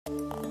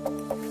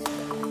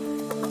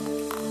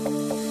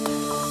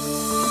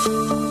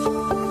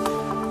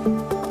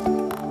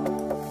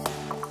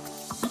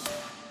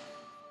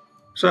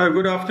So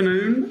good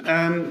afternoon.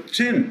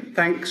 Tim,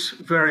 thanks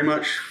very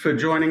much for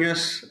joining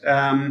us.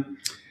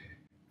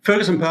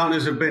 Ferguson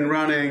Partners have been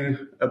running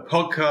a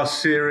podcast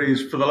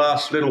series for the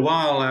last little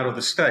while out of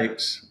the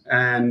States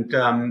and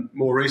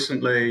more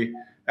recently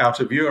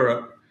out of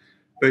Europe.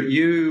 But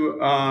you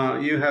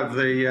have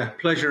the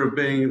pleasure of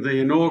being the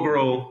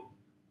inaugural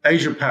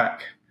Asia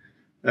Pac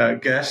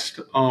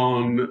guest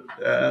on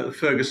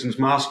Ferguson's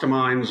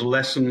MasterMinds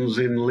Lessons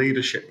in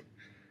Leadership,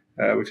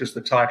 which is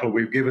the title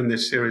we've given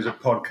this series of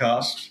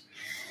podcasts.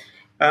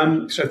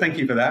 So thank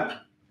you for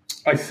that.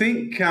 I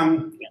think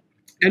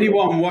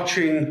anyone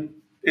watching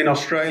in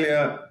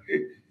Australia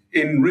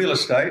in real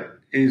estate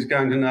is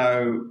going to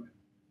know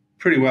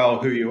pretty well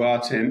who you are,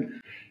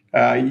 Tim.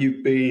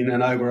 You've been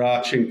an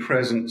overarching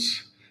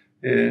presence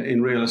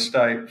in real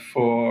estate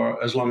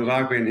for as long as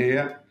I've been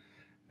here.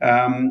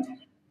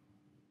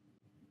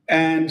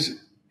 And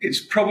it's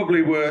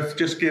probably worth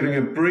just giving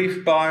a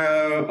brief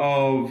bio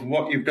of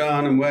what you've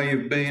done and where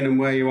you've been and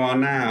where you are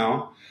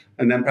now,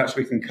 and then perhaps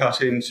we can cut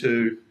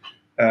into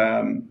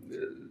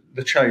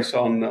the chase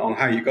on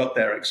how you got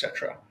there,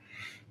 etc.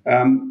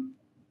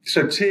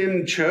 So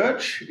Tim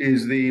Church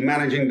is the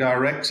Managing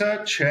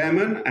Director,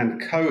 Chairman and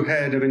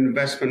Co-Head of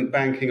Investment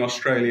Banking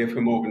Australia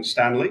for Morgan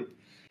Stanley.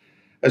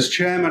 As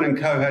Chairman and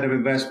Co-Head of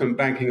Investment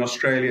Banking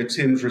Australia,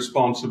 Tim's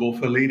responsible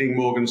for leading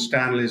Morgan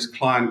Stanley's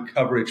client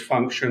coverage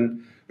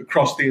function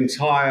across the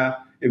entire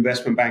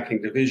investment banking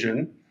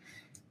division,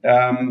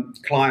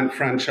 client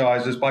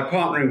franchises, by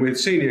partnering with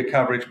senior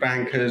coverage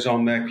bankers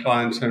on their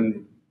client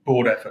and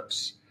board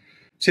efforts.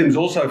 Tim's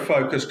also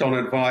focused on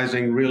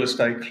advising real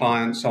estate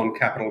clients on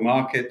capital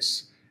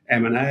markets,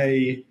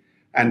 M&A,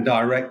 and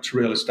direct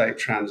real estate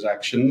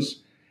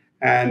transactions.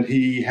 And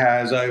he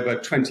has over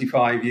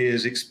 25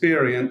 years'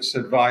 experience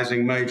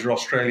advising major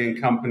Australian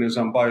companies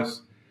on both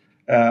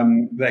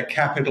their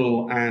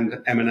capital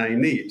and M&A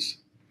needs.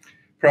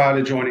 Prior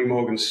to joining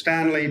Morgan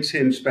Stanley,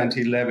 Tim spent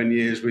 11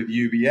 years with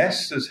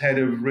UBS as head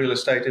of Real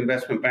Estate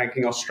Investment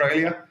Banking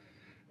Australia,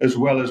 as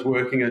well as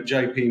working at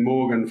JP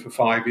Morgan for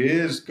 5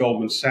 years,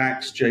 Goldman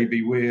Sachs,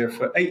 JB Weir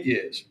for 8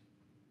 years.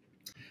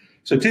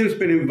 So Tim's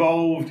been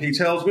involved, he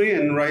tells me,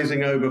 in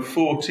raising over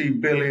 40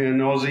 billion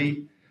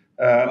Aussie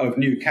of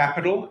new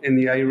capital in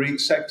the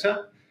REITS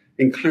sector,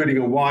 including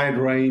a wide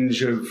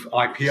range of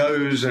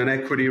IPOs and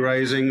equity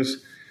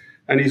raisings.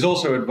 And he's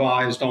also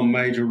advised on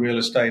major real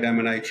estate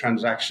M&A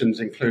transactions,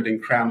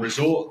 including Crown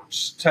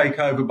Resorts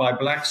takeover by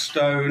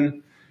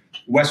Blackstone,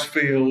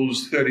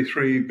 Westfield's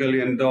 $33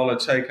 billion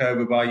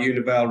takeover by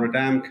Unibail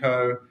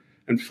Rodamco,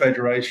 and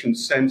Federation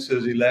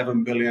Centre's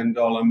 $11 billion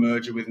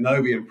merger with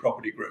Novium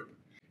Property Group.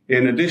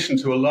 In addition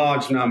to a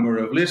large number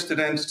of listed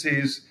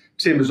entities,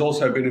 Tim has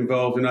also been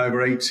involved in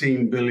over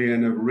 18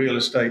 billion of real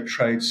estate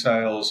trade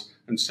sales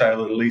and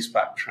sale and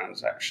leaseback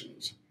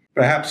transactions.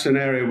 Perhaps an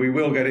area we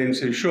will get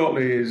into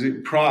shortly is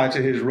prior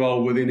to his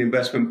role within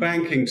investment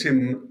banking,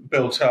 Tim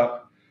built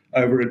up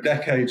over a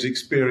decade's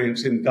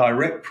experience in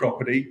direct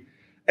property.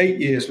 8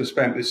 years were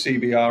spent with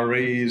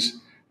CBREs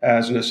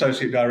as an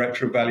associate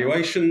director of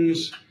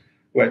valuations,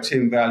 where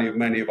Tim valued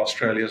many of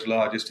Australia's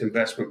largest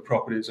investment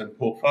properties and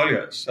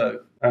portfolios. So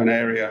an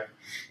area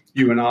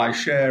you and I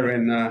share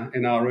in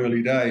our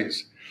early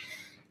days.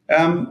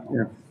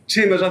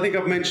 Tim, as I think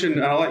I've mentioned,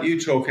 and I'll let you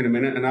talk in a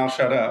minute and I'll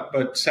shut up,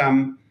 but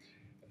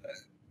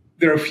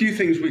there are a few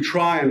things we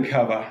try and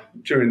cover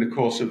during the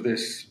course of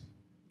this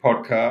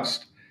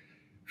podcast.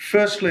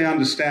 Firstly,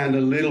 understand a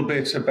little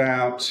bit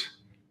about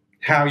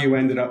how you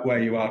ended up where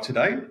you are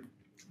today,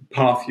 the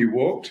path you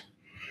walked.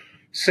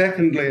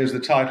 Secondly, as the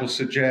title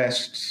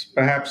suggests,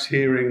 perhaps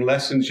hearing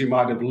lessons you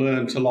might have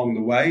learned along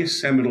the way,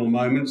 seminal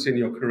moments in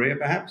your career,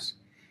 perhaps.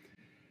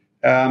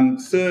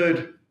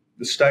 Third,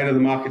 the state of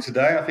the market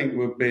today. I think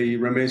we'd be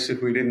remiss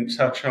if we didn't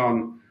touch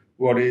on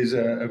what is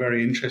a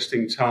very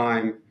interesting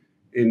time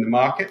in the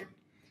market.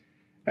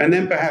 And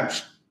then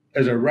perhaps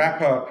as a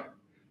wrap-up,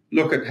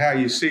 look at how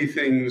you see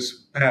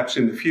things perhaps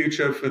in the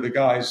future for the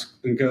guys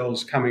and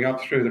girls coming up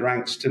through the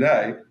ranks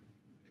today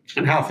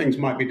and how things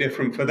might be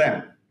different for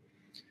them.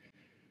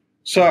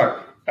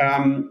 So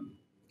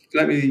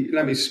let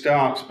me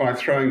start by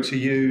throwing to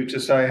you to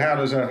say, how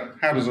does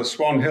a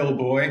Swan Hill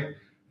boy,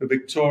 a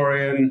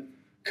Victorian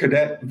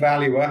cadet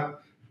valuer,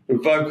 a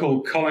vocal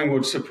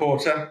Collingwood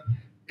supporter,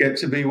 get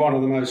to be one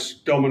of the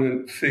most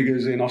dominant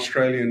figures in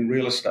Australian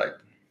real estate?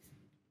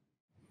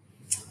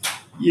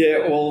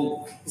 Yeah,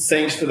 well,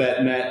 thanks for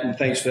that, Matt, and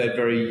thanks for that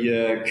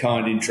very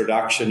kind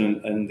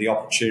introduction and the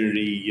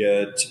opportunity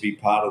to be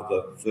part of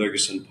the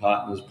Ferguson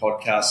Partners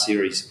podcast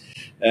series.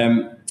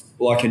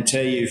 Well, I can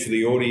tell you for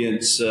the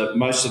audience,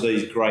 most of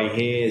these grey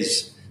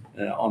hairs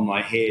on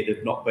my head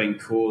have not been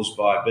caused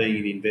by being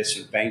in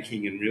investment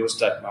banking and real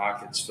estate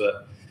markets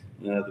for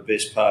the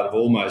best part of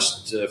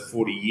almost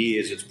 40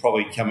 years. It's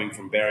probably coming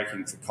from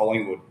barracking for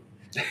Collingwood.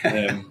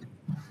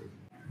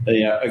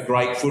 A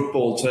great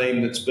football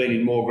team that's been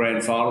in more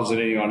grand finals than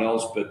anyone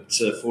else, but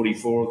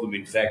 44 of them,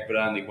 in fact, but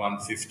only won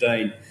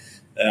 15.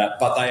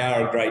 But they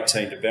are a great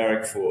team to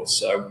barrack for.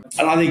 So,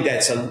 and I think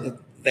that's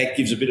that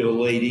gives a bit of a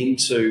lead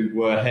into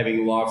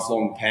having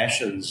lifelong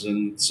passions,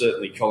 and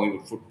certainly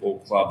Collingwood Football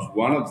Club's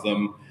one of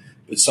them,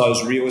 but so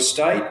is real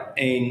estate,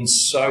 and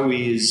so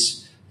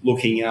is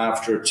looking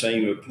after a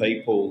team of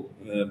people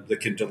that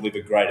can deliver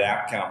great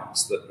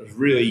outcomes. That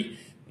really,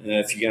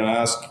 if you're going to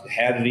ask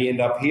how did he end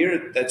up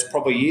here, that's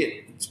probably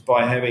it. It's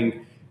by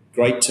having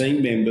great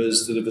team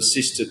members that have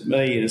assisted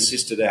me and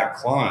assisted our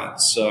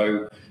clients.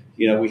 So,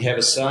 we have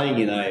a saying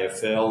in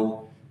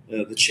AFL,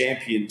 the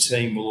champion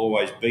team will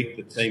always beat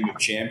the team of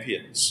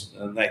champions.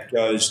 And that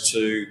goes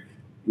to,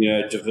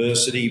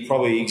 diversity,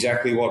 probably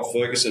exactly what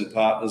Ferguson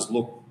Partners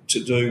look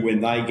to do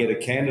when they get a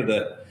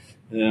candidate.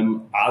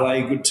 Are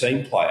they a good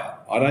team player?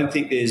 I don't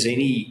think there's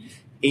any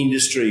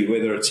industry,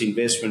 whether it's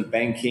investment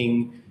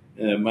banking,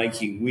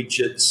 making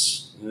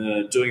widgets,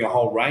 doing a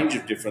whole range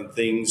of different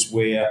things,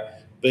 where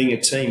being a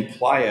team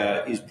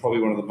player is probably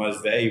one of the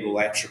most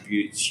valuable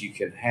attributes you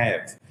can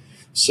have.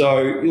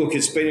 So, look,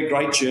 it's been a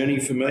great journey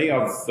for me. I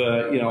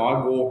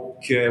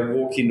walk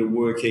into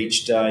work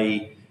each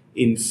day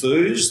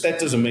enthused. That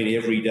doesn't mean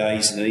every day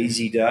is an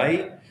easy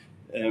day,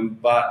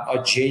 but I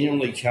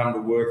genuinely come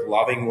to work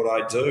loving what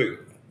I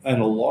do.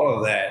 And a lot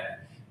of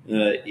that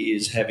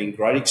is having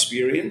great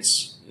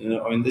experience.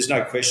 There's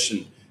no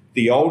question.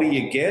 The older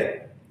you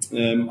get,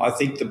 I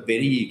think the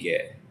better you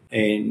get.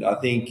 And I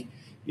think,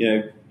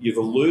 you've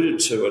alluded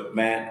to it,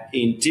 Matt.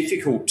 In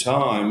difficult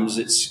times,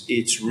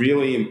 it's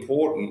really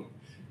important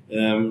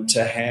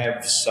to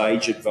have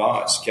sage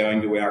advice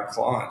going to our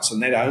clients,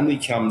 and that only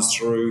comes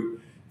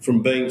through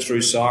from being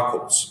through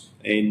cycles.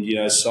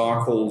 And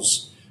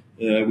cycles.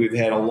 We've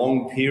had a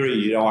long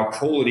period. I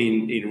call it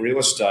in real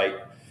estate,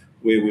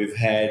 where we've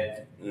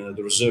had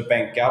the Reserve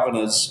Bank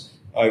governors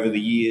over the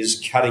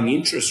years cutting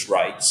interest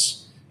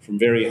rates from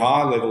very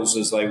high levels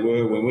as they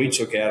were when we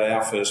took out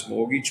our first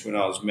mortgage when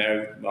I was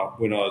married,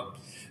 when I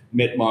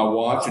met my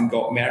wife and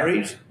got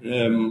married,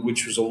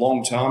 which was a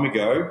long time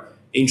ago.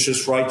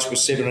 Interest rates were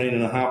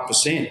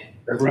 17.5%.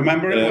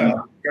 Remember it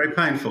well. Very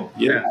painful.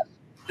 Yeah.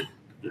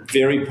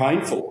 Very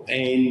painful.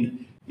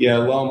 And,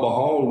 lo and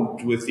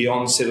behold, with the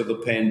onset of the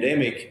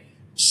pandemic,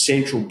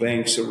 central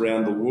banks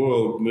around the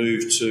world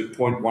moved to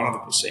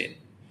 0.1%,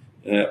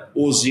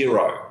 or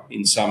zero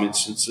in some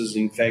instances.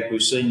 In fact,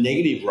 we've seen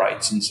negative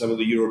rates in some of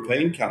the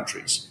European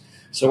countries.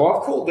 So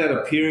I've called that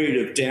a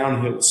period of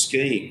downhill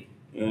skiing,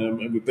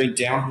 and we've been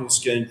downhill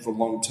skiing for a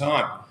long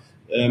time.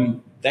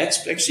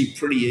 That's actually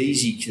pretty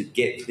easy to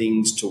get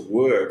things to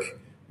work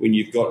when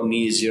you've got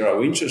near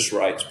zero interest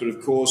rates. But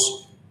of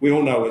course, we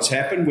all know what's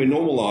happened. We're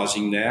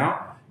normalising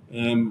now.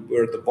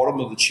 We're at the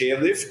bottom of the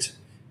chairlift.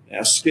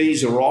 Our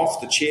skis are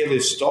off, the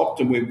chairlift stopped,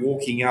 and we're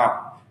walking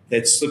up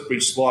that slippery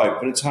slope.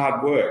 But it's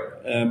hard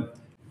work.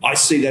 I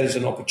see that as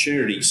an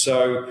opportunity.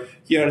 So,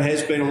 it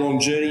has been a long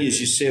journey. As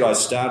you said, I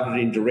started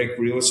in direct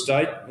real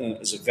estate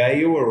as a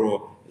valuer,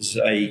 or as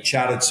a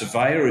chartered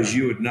surveyor, as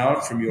you would know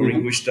it from your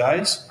English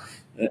days.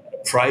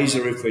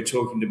 Appraiser, if we're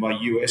talking to my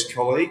US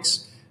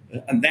colleagues.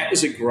 And that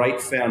was a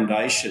great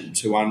foundation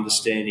to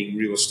understanding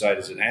real estate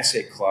as an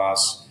asset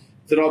class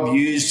that I've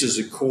used as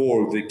a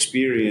core of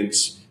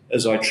experience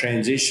as I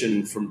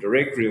transitioned from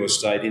direct real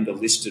estate into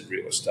listed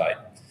real estate.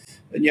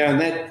 And,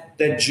 and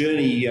that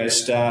journey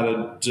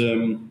started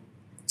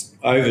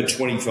over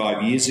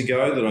 25 years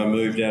ago, that I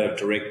moved out of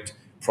direct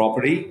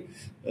property.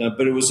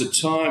 But it was a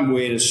time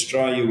when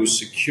Australia was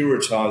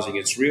securitising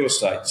its real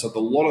estate. So a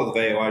lot of the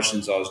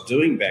valuations I was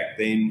doing back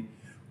then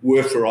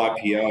were for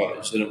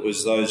IPOs, and it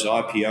was those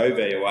IPO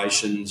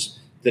valuations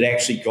that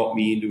actually got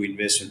me into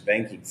investment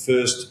banking.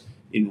 First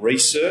in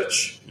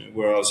research,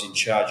 where I was in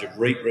charge of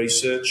REIT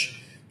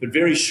research, but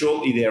very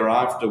shortly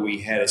thereafter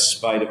we had a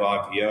spate of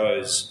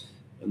IPOs,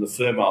 and the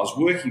firm I was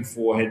working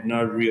for had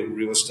no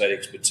real estate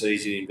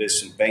expertise in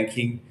investment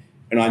banking.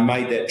 And I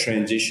made that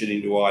transition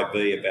into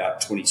IB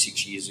about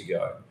 26 years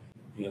ago.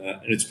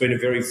 And it's been a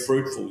very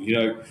fruitful,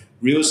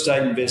 real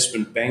estate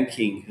investment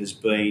banking has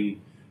been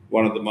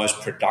one of the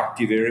most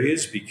productive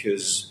areas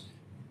because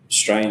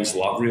Australians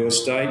love real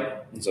estate.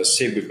 As I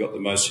said, we've got the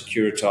most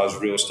securitised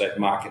real estate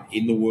market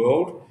in the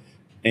world.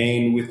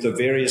 And with the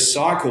various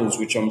cycles,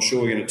 which I'm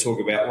sure we're going to talk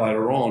about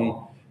later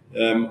on,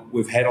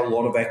 we've had a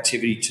lot of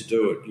activity to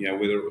do it,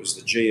 whether it was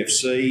the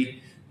GFC,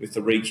 with the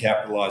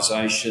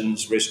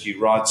recapitalisations, rescue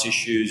rights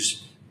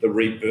issues, the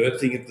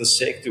rebirthing of the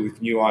sector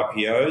with new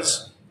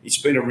IPOs. It's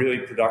been a really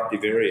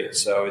productive area,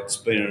 so it's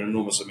been an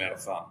enormous amount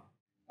of fun.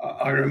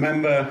 I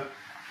remember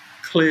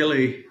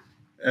clearly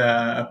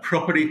a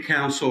property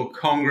council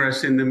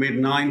congress in the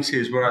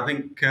mid-90s where I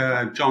think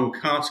John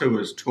Carter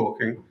was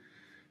talking,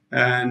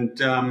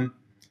 and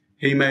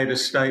he made a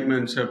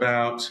statement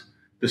about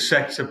the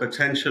sector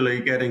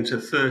potentially getting to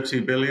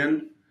 30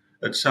 billion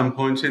at some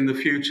point in the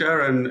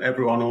future, and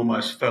everyone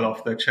almost fell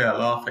off their chair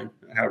laughing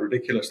at how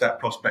ridiculous that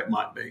prospect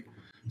might be.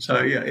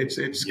 So,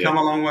 it's come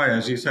a long way,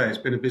 as you say. It's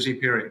been a busy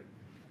period.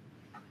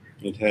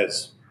 It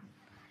has.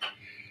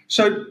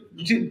 So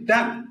did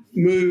that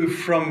move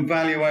from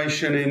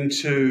valuation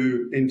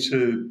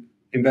into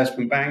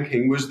investment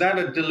banking, was that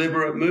a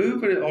deliberate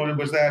move, or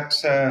was that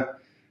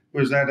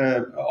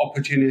an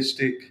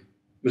opportunistic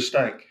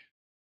mistake?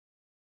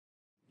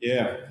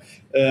 Yeah.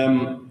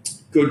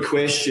 Good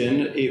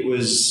question. It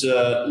was,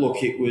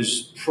 it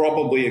was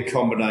probably a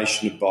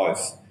combination of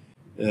both.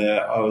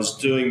 I was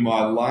doing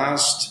my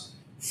last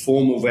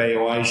formal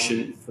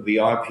valuation for the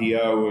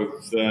IPO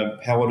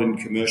of Paladin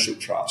Commercial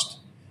Trust.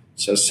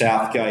 So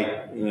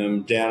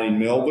Southgate down in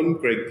Melbourne,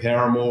 Greg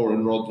Paramore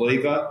and Rod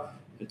Lever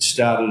had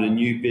started a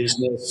new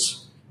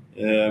business,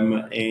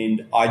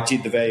 and I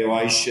did the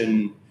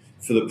valuation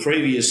for the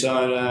previous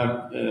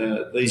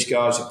owner. These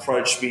guys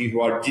approached me,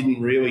 who I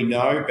didn't really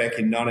know, back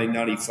in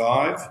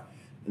 1995,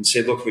 and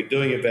said, look, we're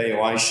doing a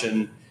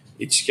valuation.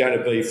 It's going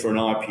to be for an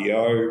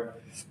IPO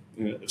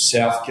of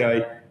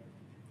Southgate,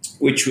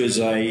 which was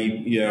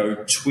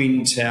a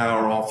twin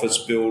tower office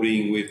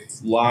building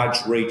with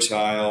large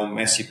retail,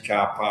 massive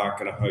car park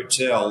and a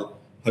hotel.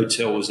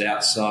 Hotel was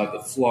outside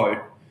the float.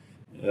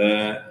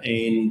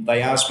 And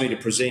they asked me to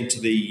present to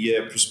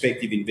the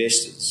prospective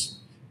investors.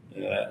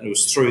 And it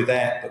was through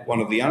that one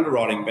of the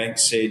underwriting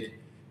banks said,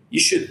 you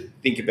should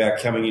think about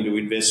coming into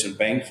investment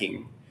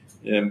banking,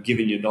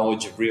 given your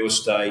knowledge of real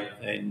estate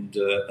and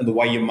the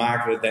way you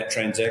marketed that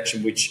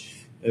transaction,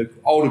 which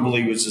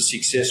ultimately was a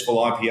successful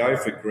IPO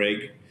for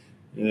Greg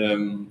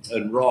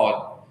and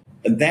Rod.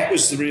 And that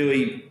was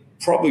really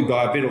probably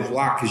by a bit of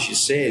luck, as you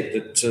said,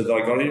 that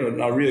I got into it.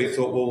 And I really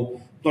thought,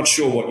 well, not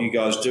sure what you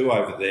guys do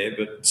over there,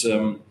 but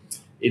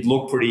it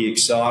looked pretty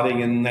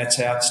exciting, and that's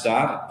how it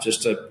started.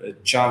 Just a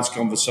chance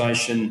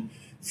conversation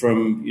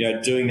from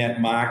doing that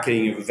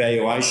marketing of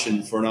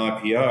evaluation for an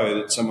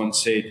IPO that someone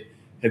said,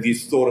 have you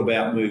thought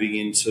about moving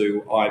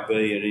into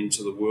IB and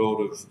into the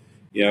world of,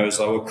 as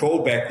they were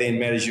called back then,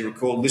 Matt, as you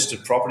recall,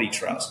 listed property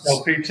trusts.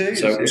 LPTs.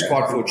 So it was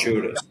quite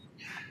fortuitous.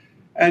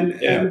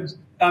 And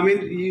I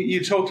mean,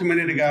 you talked a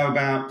minute ago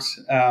about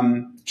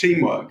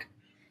teamwork.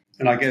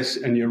 And I guess,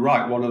 and you're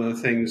right, one of the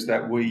things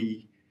that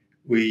we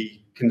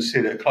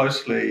consider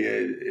closely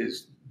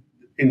is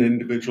an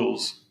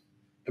individual's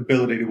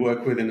ability to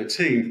work within a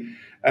team.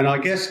 And I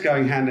guess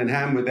going hand in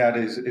hand with that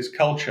is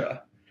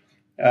culture.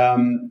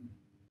 And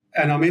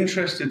I'm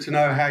interested to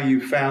know how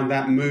you found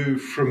that move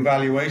from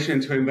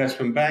valuation to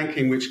investment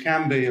banking, which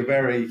can be a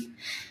very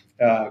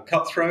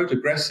cutthroat,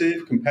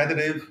 aggressive,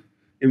 competitive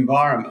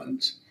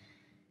environment.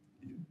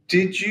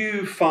 Did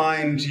you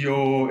find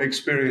your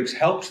experience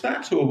helped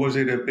that, or was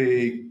it a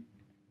big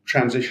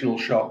transitional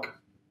shock?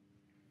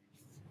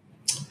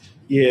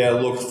 Yeah,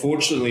 look,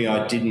 fortunately,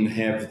 I didn't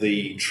have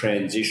the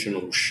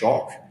transitional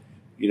shock.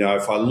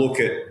 If I look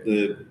at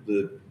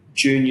the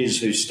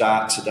juniors who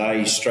start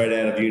today straight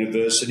out of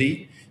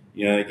university,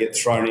 get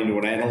thrown into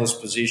an analyst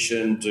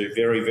position, do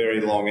very,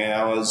 very long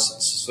hours.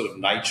 It's the sort of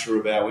nature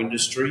of our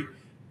industry.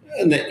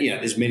 And that,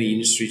 there's many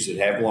industries that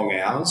have long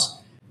hours.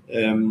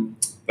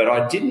 But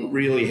I didn't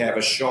really have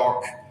a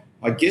shock.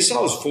 I guess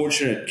I was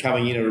fortunate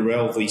coming in at a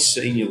relatively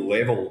senior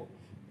level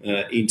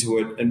into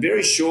it, and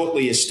very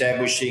shortly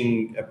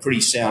establishing a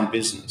pretty sound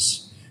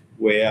business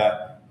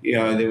where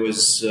there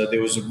was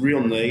a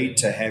real need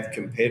to have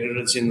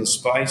competitors in the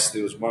space.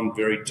 There was one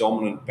very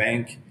dominant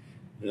bank,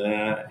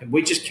 and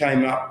we just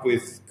came up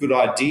with good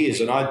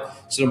ideas.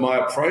 And my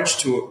approach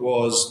to it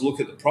was look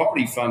at the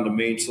property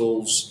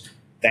fundamentals.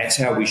 That's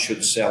how we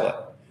should sell it.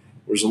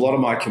 Whereas a lot of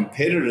my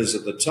competitors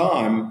at the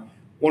time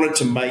wanted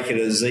to make it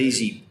as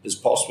easy as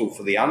possible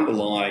for the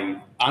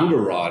underlying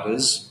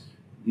underwriters,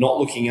 not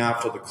looking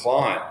after the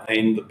client.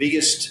 And the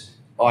biggest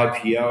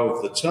IPO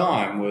of the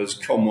time was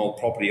Commonwealth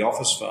Property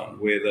Office Fund,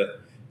 where the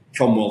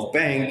Commonwealth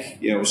Bank,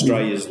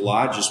 Australia's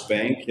largest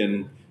bank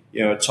and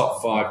a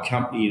top 5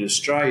 company in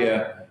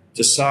Australia,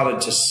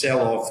 decided to sell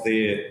off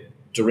their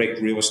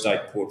direct real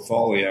estate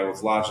portfolio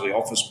of largely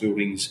office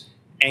buildings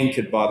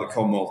anchored by the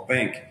Commonwealth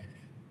Bank.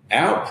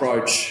 Our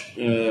approach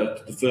to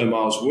the firm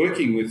I was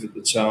working with at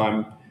the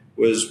time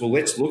was, well,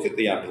 let's look at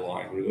the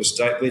underlying real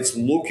estate. Let's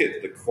look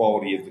at the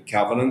quality of the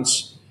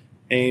covenants,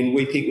 and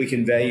we think we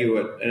can value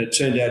it. And it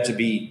turned out to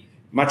be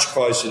much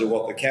closer to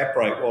what the cap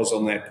rate was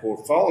on that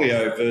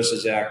portfolio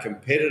versus our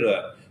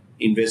competitor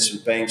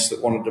investment banks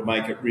that wanted to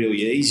make it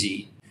really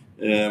easy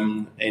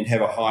and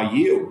have a high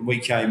yield. We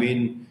came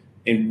in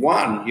and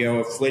won,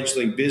 a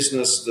fledgling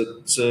business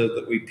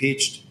that we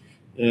pitched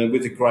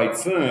with a great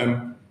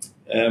firm.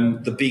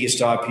 The biggest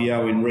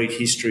IPO in REIT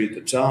history at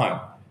the time.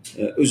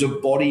 It was a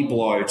body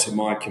blow to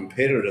my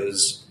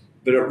competitors,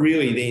 but it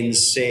really then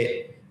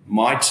set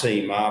my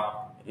team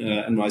up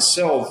and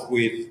myself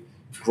with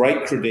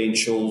great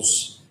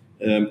credentials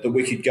that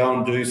we could go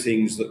and do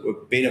things that were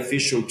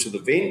beneficial to the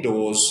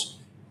vendors,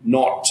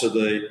 not to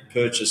the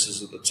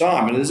purchasers at the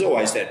time. And there's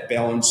always that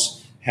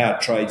balance, how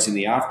it trades in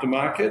the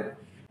aftermarket.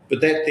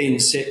 But that then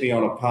set me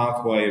on a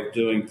pathway of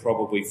doing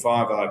probably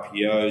 5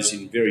 IPOs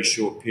in a very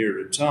short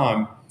period of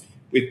time,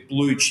 with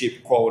blue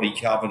chip quality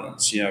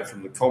covenants,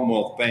 from the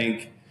Commonwealth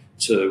Bank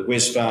to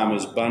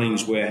Wesfarmers,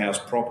 Bunnings Warehouse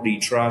Property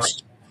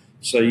Trust.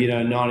 So,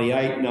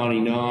 98,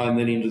 99,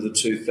 then into the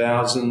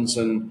 2000s,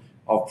 and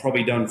I've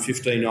probably done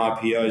 15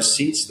 IPOs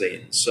since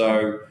then.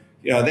 So,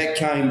 that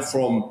came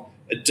from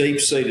a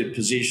deep-seated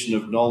position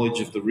of knowledge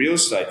of the real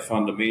estate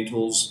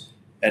fundamentals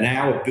and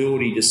our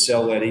ability to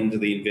sell that into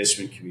the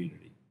investment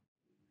community.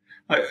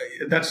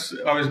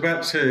 I was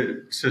about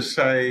to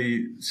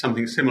say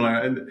something similar.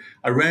 And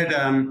I read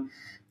an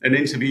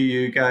interview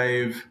you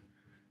gave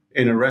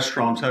in a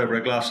restaurant over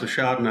a glass of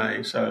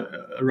Chardonnay, so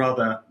a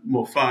rather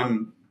more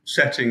fun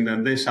setting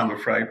than this, I'm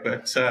afraid.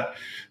 But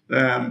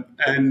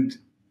and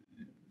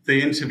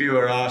the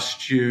interviewer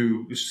asked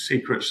you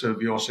secrets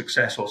of your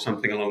success or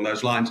something along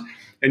those lines,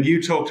 and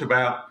you talked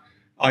about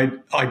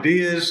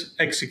ideas,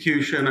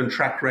 execution, and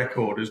track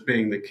record as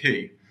being the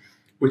key,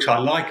 which I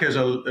like as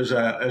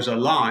a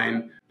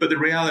line. But the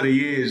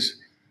reality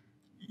is,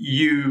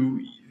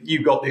 you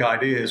got the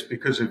ideas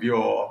because of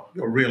your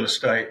real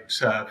estate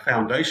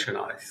foundation,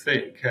 I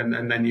think,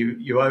 and then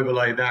you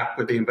overlay that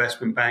with the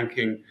investment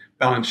banking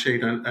balance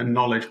sheet and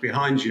knowledge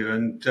behind you,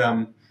 and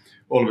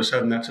all of a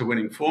sudden that's a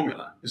winning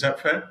formula. Is that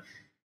fair?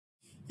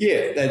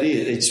 Yeah, that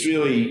is.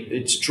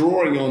 It's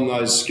drawing on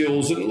those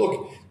skills. And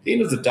look, at the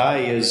end of the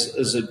day,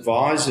 as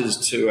advisors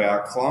to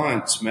our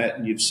clients, Matt,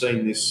 and you've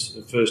seen this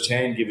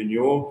firsthand given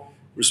your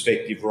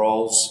respective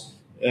roles,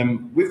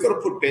 we've got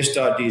to put best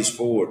ideas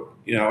forward.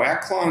 Our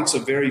clients are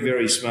very,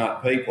 very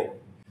smart people,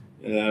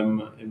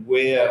 and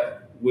we're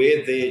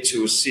there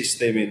to assist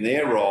them in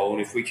their role.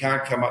 And if we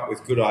can't come up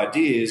with good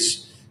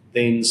ideas,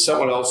 then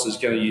someone else is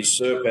going to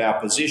usurp our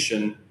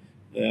position.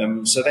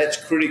 So that's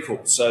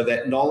critical. So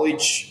that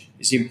knowledge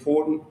is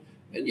important.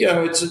 And,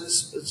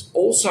 it's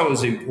also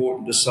as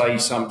important to say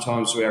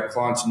sometimes to our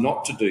clients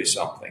not to do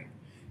something.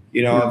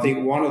 I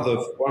think one of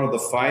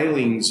the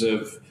failings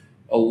of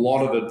a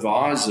lot of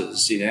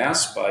advisors in our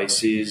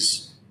space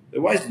is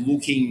they're always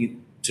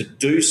looking to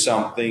do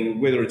something,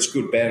 whether it's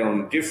good, bad, or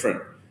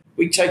indifferent.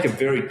 We take a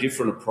very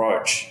different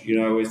approach.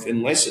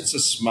 Unless it's a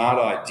smart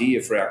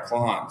idea for our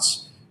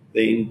clients,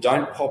 then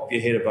don't pop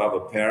your head above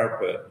a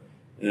parapet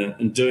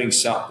and doing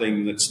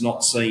something that's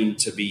not seen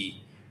to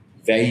be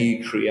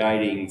value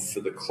creating for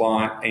the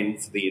client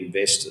and for the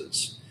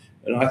investors.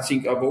 And I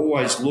think I've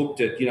always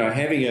looked at,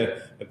 having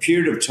a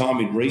period of time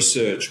in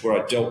research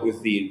where I dealt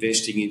with the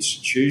investing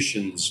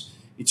institutions,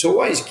 it's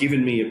always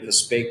given me a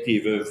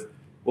perspective of,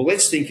 well,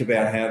 let's think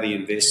about how the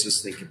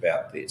investors think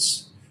about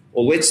this.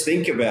 Or let's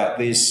think about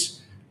this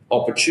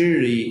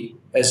opportunity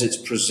as it's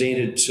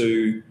presented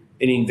to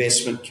an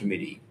investment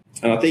committee.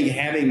 And I think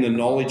having the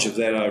knowledge of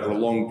that over a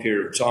long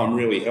period of time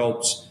really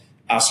helps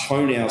us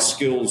hone our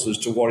skills as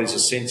to what is a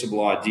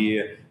sensible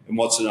idea and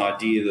what's an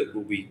idea that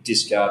will be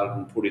discarded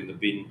and put in the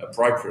bin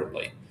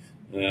appropriately.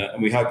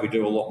 And we hope we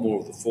do a lot more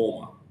of the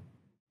former.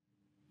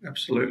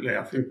 Absolutely.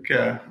 I think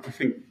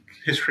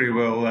history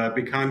will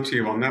be kind to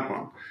you on that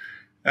one.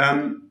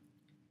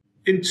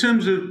 In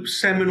terms of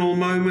seminal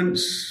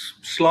moments,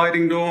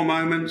 sliding door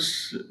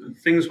moments,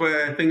 things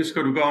where things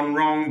could have gone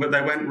wrong but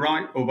they went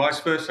right, or vice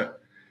versa,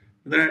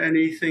 are there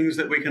any things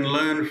that we can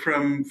learn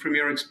from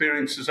your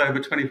experiences over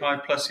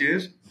 25 plus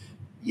years?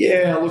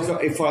 Yeah,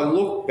 look, if I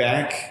look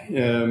back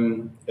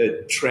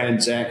at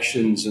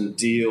transactions and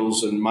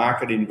deals and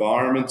market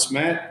environments,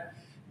 Matt,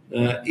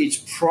 it's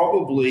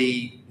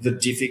probably the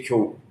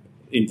difficult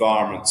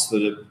environments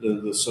that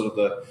are the sort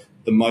of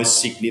the most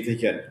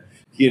significant.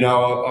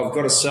 I've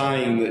got a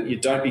saying that you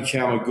don't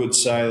become a good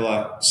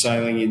sailor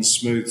sailing in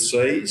smooth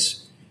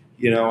seas.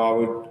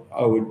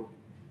 I would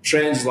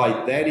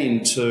translate that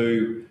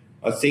into,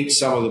 I think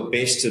some of the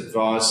best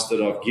advice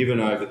that I've given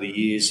over the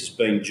years has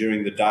been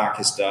during the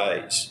darkest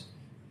days,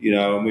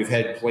 and we've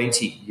had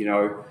plenty.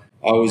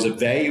 I was a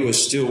valuer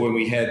still when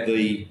we had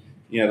the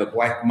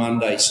Black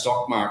Monday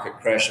stock market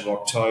crash of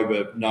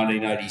October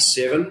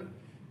 1987.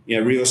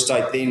 Real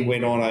estate then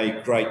went on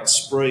a great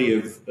spree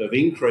of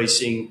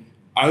increasing,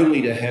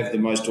 only to have the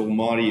most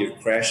almighty of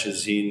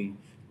crashes in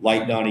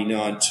late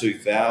 99,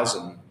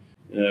 2000,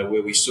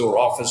 where we saw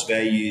office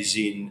values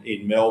in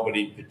Melbourne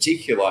in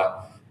particular,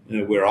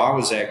 where I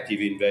was active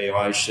in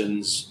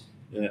valuations,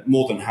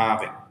 more than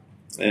halving.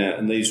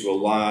 And these were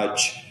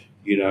large,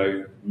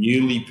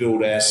 newly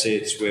built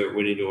assets where it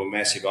went into a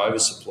massive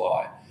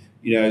oversupply.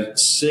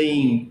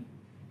 Seeing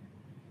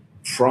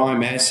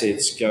prime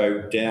assets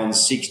go down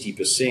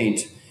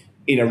 60%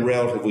 in a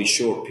relatively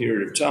short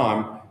period of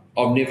time,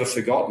 I've never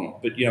forgotten.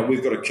 But,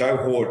 we've got a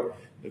cohort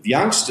of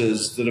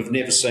youngsters that have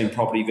never seen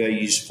property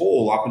values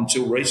fall up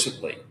until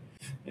recently.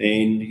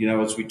 And,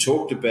 as we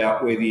talked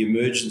about where the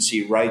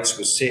emergency rates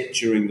were set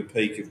during the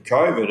peak of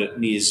COVID at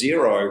near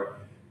zero,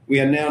 we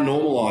are now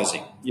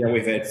normalising.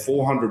 We've had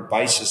 400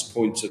 basis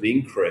points of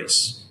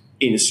increase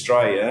in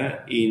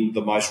Australia in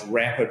the most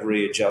rapid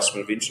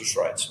readjustment of interest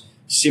rates.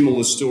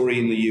 Similar story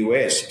in the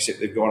US, except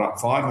they've gone up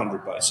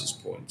 500 basis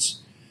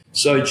points.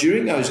 So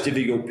during those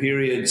difficult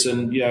periods,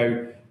 and,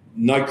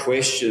 no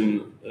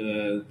question,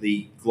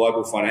 the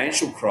global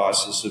financial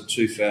crisis of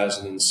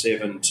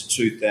 2007 to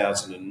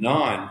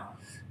 2009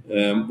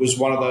 was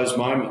one of those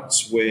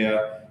moments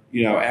where,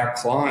 our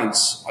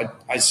clients,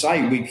 I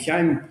say we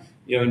became,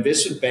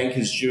 investment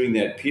bankers during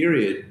that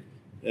period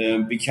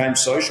became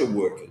social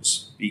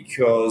workers,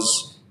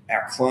 because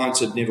our clients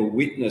had never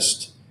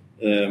witnessed,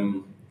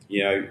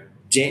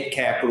 debt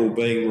capital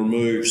being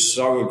removed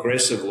so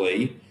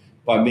aggressively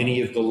by many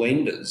of the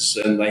lenders,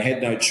 and they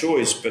had no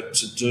choice but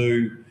to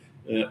do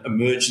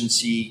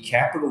emergency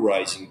capital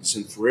raisings.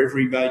 And for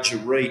every major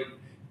REIT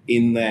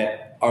in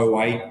that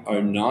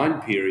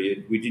 08-09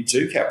 period, we did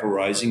 2 capital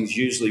raisings,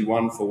 usually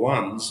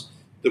 1-for-1s,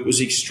 that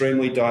was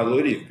extremely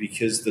dilutive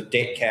because the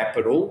debt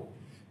capital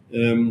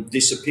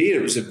disappeared.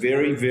 It was a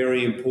very,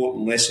 very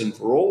important lesson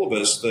for all of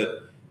us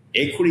that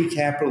equity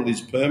capital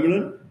is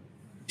permanent,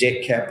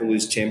 debt capital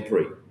is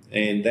temporary.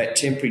 And that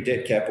temporary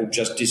debt capital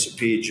just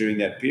disappeared during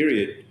that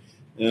period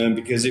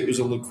because it was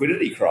a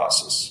liquidity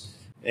crisis.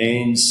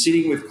 And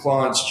sitting with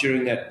clients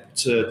during that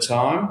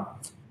time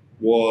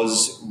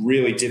was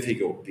really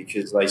difficult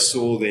because they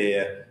saw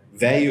their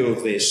value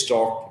of their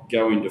stock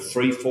go into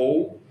free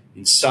fall,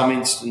 in some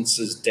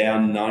instances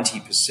down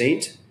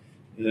 90%.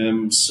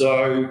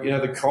 So,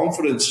 the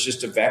confidence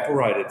just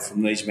evaporated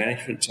from these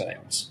management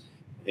teams.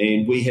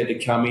 And we had to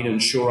come in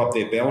and shore up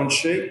their balance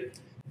sheet.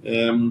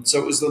 So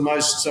it was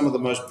some of the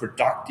most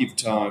productive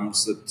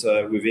times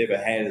that we've ever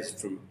had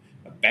from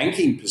a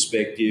banking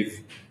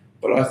perspective.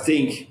 But I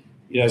think,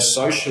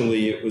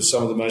 socially, it was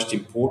some of the most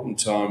important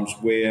times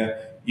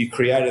where you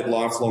created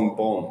lifelong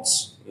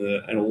bonds.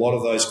 And a lot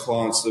of those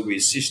clients that we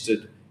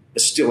assisted are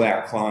still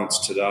our clients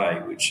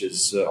today, which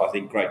is, I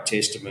think, great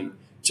testament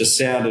to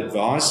sound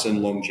advice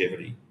and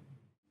longevity.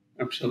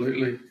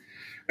 Absolutely.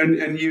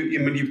 And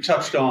you've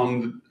touched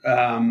on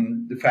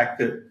the fact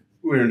that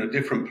we're in a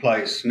different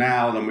place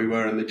now than we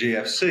were in the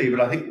GFC. But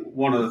I think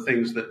one of the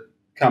things that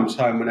comes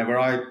home whenever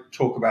I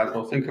talk about it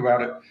or think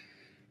about it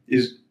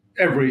is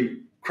every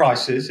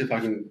crisis, if I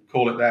can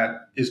call it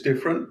that, is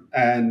different.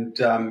 And,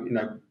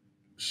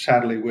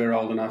 sadly, we're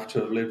old enough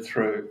to have lived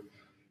through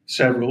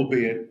several,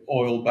 be it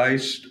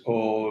oil-based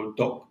or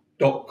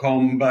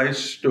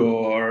dot-com-based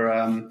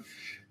or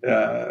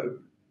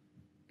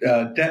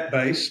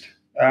debt-based.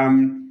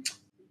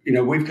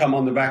 We've come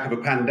on the back of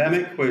a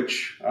pandemic,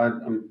 which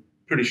I'm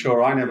pretty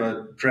sure I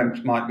never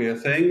dreamt might be a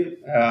thing,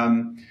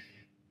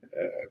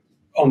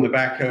 on the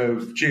back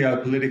of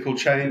geopolitical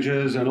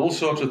changes and all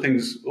sorts of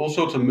things, all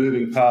sorts of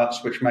moving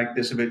parts which make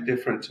this a bit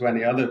different to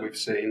any other we've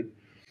seen.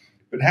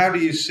 But how do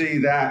you see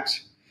that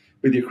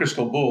with your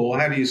crystal ball?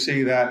 How do you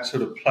see that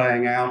sort of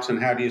playing out, and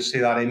how do you see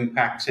that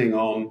impacting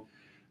on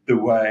the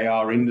way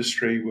our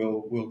industry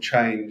will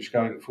change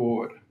going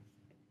forward?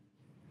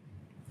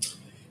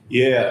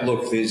 Yeah,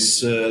 look,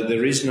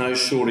 there is no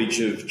shortage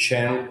of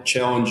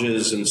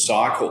challenges and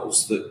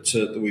cycles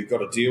that we've got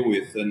to deal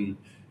with. And,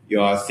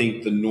 I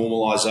think the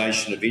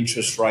normalisation of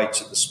interest rates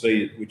at the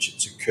speed at which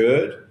it's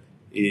occurred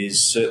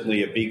is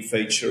certainly a big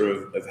feature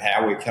of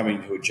how we're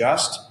coming to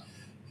adjust.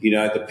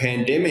 The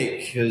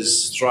pandemic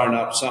has thrown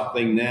up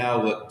something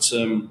now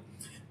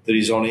that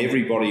is on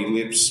everybody's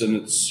lips, and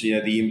it's,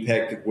 the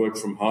impact of work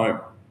from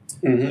home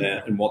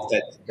and what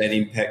that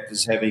impact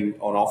is having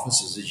on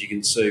offices. As you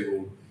can see,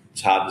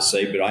 it's hard to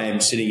see, but I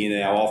am sitting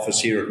in our office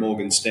here at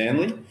Morgan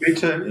Stanley. Me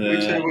too.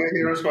 We're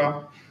here as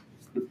well.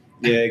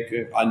 Yeah,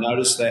 good. I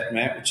noticed that,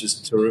 Matt, which is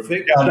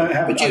terrific. Yeah, I don't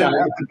have a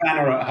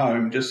banner at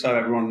home, just so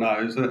everyone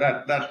knows.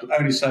 That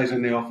only stays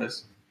in the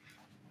office.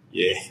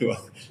 Yeah,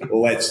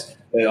 well,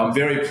 I'm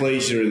very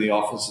pleased you're in the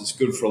office. It's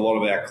good for a lot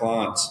of our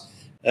clients.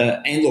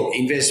 And look,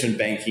 investment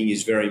banking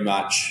is very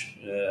much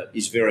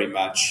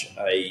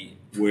a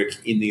work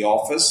in the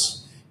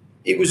office.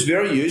 It was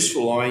very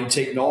useful. I mean,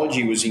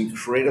 technology was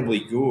incredibly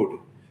good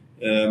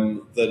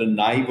that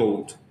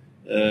enabled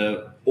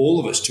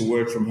all of us to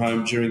work from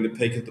home during the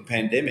peak of the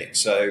pandemic.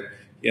 So,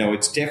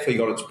 it's definitely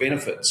got its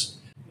benefits.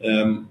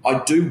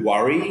 I do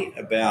worry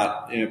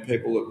about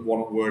people that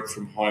want to work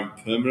from home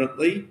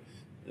permanently,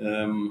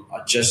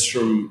 just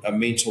from a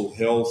mental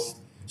health,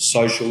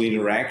 social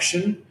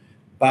interaction,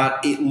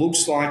 but it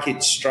looks like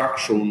it's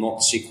structural,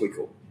 not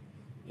cyclical.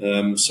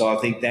 So I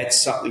think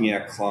that's something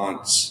our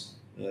clients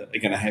are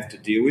going to have to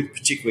deal with,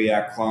 particularly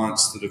our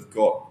clients that have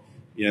got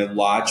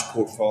large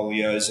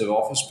portfolios of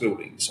office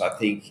buildings. I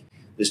think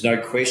there's no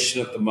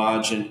question at the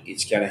margin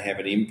it's going to have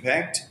an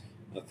impact.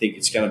 I think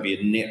it's going to be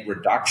a net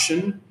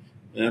reduction,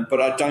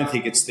 but I don't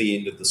think it's the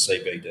end of the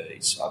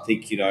CBDs. I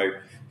think,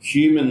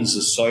 humans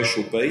are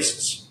social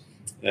beasts.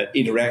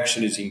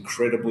 Interaction is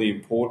incredibly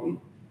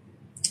important.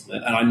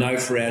 And I know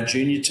for our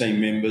junior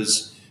team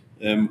members,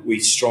 we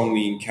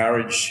strongly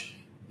encourage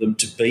them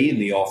to be in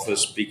the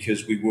office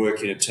because we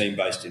work in a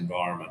team-based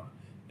environment.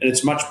 And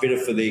it's much better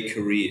for their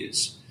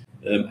careers.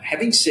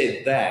 Having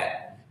said that,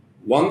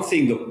 one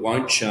thing that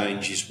won't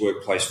change is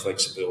workplace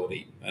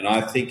flexibility. And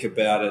I think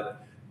about it,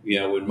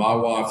 when my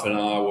wife and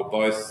I were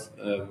both,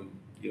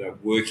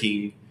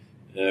 working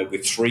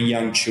with 3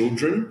 young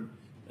children,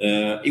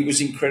 it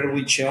was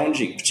incredibly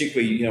challenging.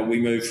 Particularly,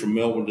 we moved from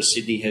Melbourne to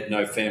Sydney, had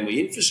no family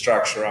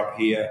infrastructure up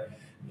here.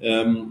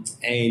 And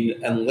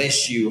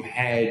unless you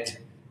had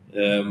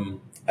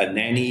a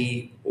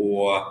nanny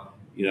or,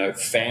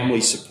 family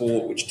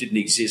support, which didn't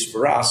exist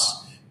for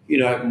us,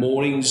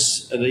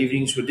 mornings and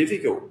evenings were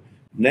difficult.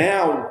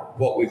 Now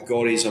what we've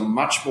got is a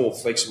much more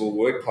flexible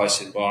workplace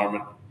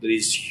environment that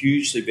is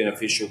hugely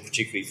beneficial,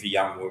 particularly for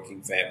young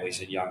working families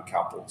and young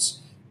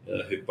couples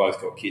who've both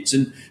got kids.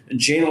 And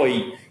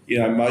generally,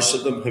 most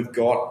of them have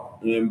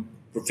got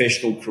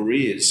professional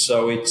careers.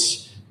 So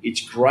it's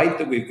it's great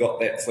that we've got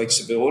that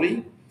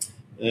flexibility,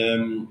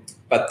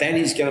 but that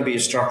is going to be a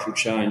structural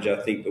change, I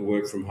think, the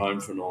work from home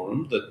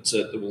phenomenon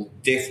that will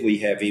definitely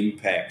have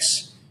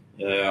impacts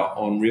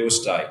on real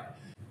estate.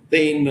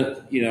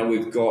 Then,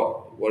 we've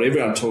got what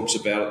everyone talks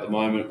about at the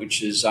moment,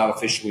 which is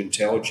artificial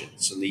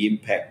intelligence and the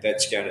impact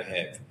that's going to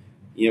have.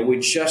 We're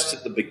just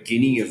at the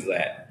beginning of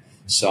that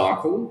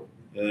cycle,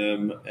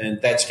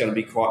 and that's going to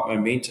be quite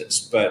momentous.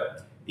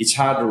 But it's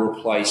hard to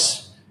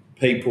replace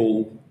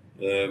people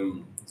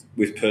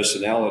with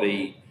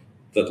personality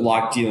that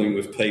like dealing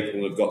with people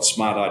and have got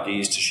smart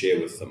ideas to share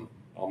with them.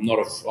 I'm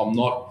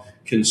not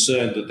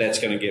concerned that that's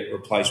going to get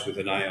replaced with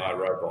an AI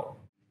robot.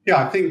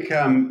 Yeah, I think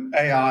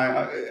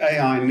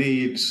AI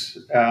needs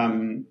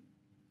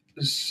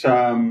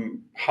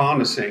some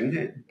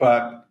harnessing,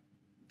 but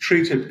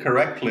treated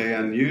correctly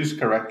and used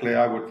correctly,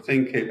 I would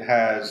think it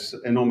has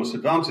enormous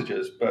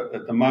advantages. But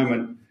at the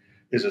moment,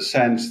 there's a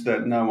sense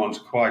that no one's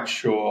quite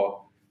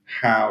sure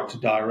how to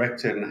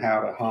direct it and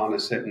how to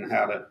harness it and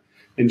how to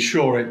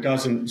ensure it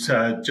doesn't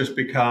just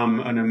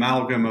become an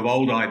amalgam of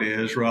old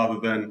ideas rather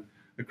than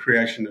the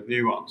creation of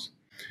new ones.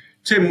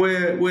 Tim,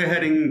 we're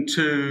heading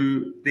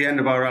to the end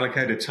of our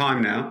allocated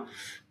time now.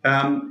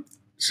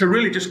 So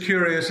really just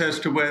curious as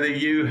to whether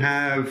you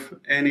have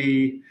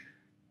any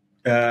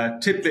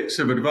tidbits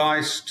of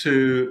advice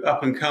to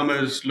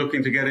up-and-comers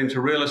looking to get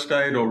into real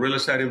estate or real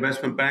estate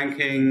investment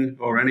banking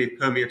or any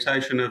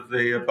permutation of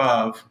the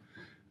above,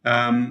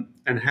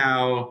 and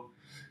how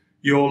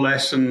your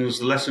lessons,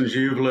 the lessons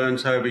you've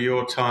learned over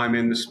your time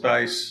in the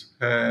space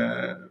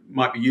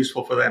might be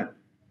useful for them.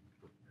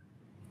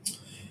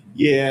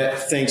 Yeah,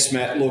 thanks,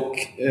 Matt. Look,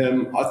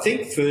 I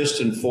think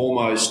first and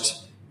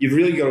foremost, you've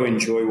really got to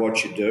enjoy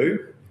what you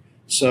do.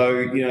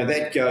 So,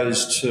 that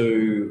goes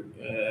to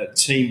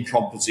team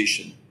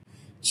composition.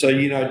 So,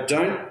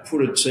 don't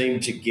put a team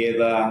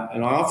together.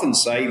 And I often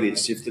say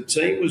this, if the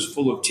team was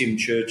full of Tim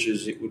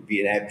Churches, it would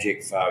be an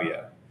abject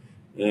failure.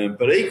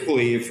 But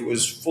equally, if it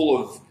was full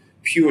of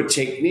pure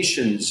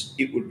technicians,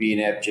 it would be an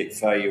abject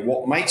failure.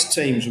 What makes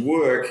teams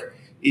work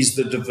is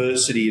the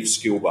diversity of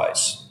skill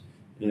base.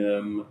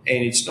 And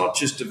it's not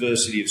just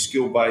diversity of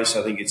skill base.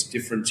 I think it's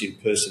difference in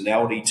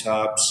personality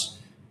types.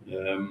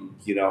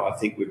 I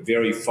think we're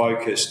very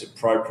focused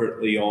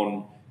appropriately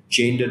on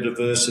gender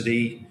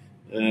diversity.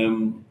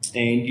 And,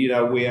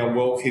 we are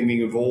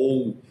welcoming of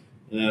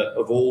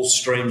all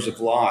streams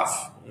of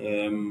life.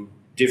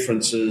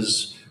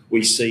 Differences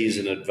we see as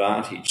an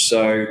advantage.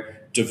 So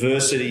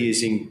diversity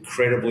is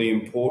incredibly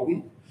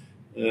important.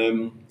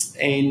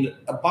 And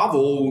above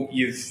all,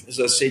 as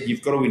I said,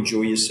 you've got to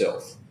enjoy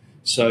yourself.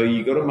 So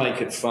you've got to make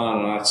it fun.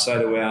 And I'd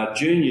say to our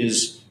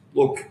juniors,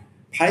 look,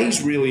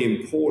 pay's really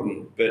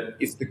important, but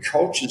if the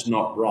culture's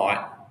not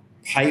right,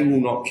 pay will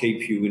not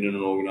keep you in an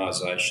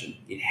organisation.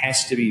 It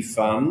has to be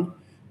fun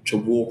to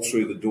walk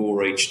through the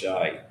door each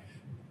day.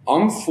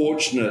 I'm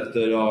fortunate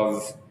that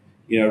I've,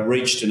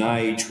 reached an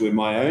age where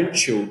my own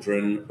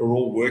children are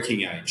all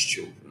working age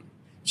children.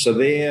 So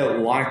they're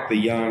like the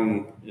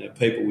young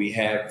people we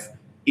have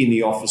in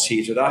the office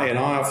here today. And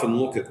I often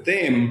look at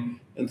them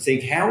and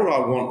think, how would I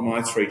want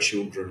my 3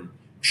 children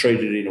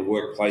treated in a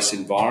workplace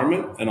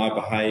environment? And I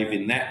behave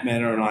in that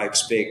manner, and I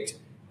expect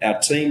our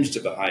teams to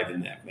behave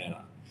in that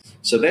manner.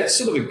 So that's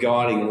sort of a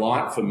guiding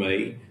light for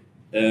me.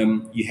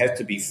 You have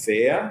to be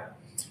fair.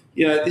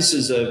 This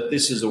is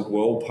a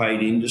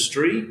well-paid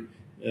industry.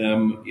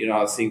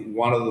 I think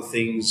one of the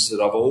things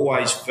that I've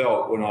always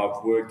felt when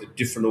I've worked at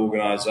different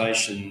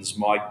organisations,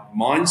 my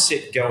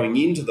mindset going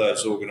into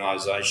those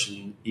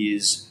organisations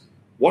is,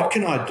 what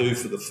can I do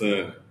for the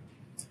firm?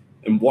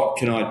 And what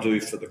can I do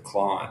for the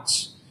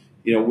clients?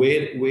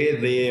 We're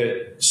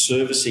there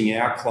servicing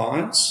our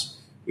clients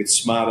with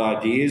smart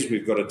ideas.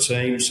 We've got a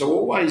team. So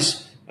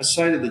always, I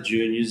say to the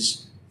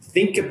juniors,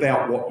 think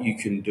about what you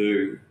can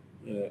do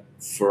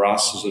for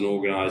us as an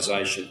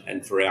organisation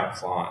and for our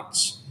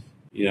clients.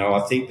 I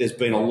think there's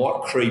been a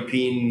lot creep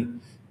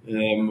in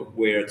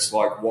where it's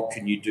like, what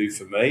can you do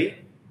for me?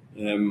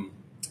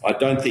 I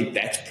don't think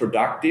that's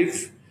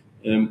productive.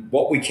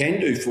 What we can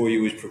do for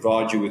you is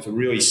provide you with a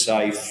really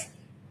safe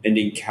and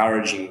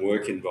encouraging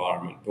work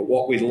environment. But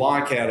what we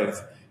like out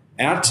of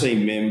our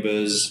team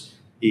members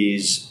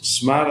is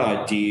smart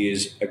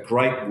ideas, a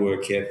great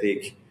work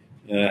ethic,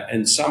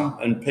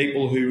 and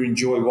people who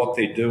enjoy what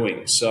they're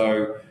doing.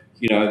 So,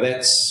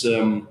 that's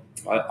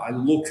I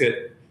look at,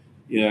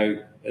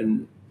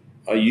 and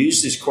I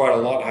use this quite a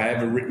lot. I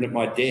have it written at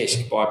my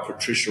desk by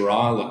Patricia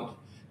Ireland,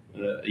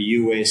 a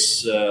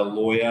US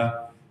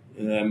lawyer,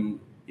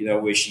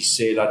 where she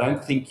said, I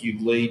don't think you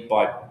lead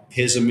by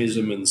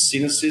pessimism and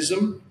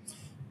cynicism.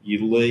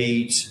 You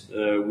lead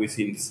with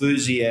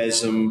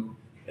enthusiasm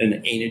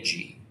and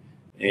energy.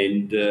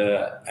 And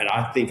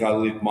I think I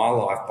live my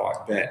life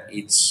like that.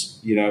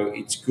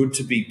 It's good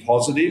to be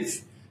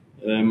positive,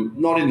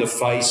 not in the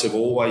face of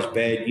always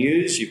bad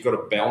news. You've got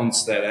to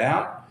balance that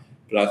out.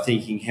 But I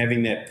think in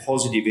having that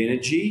positive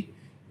energy,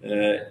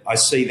 I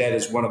see that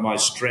as one of my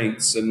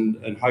strengths,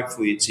 and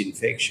hopefully it's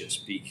infectious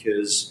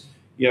because,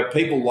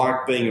 people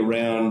like being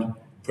around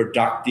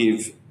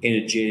productive,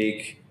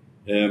 energetic,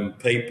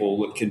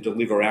 people that can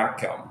deliver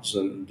outcomes.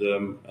 And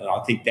I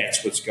think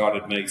that's what's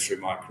guided me through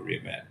my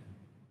career, Matt.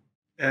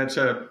 It's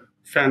a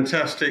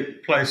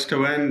fantastic place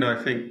to end,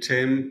 I think,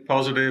 Tim.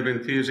 Positive,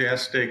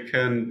 enthusiastic,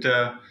 and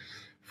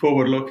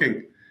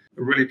forward-looking.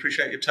 I really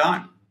appreciate your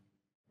time.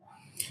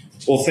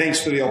 Well,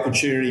 thanks for the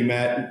opportunity,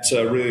 Matt.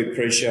 Really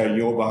appreciate on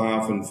your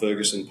behalf and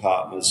Ferguson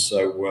Partners.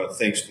 So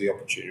thanks for the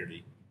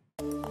opportunity.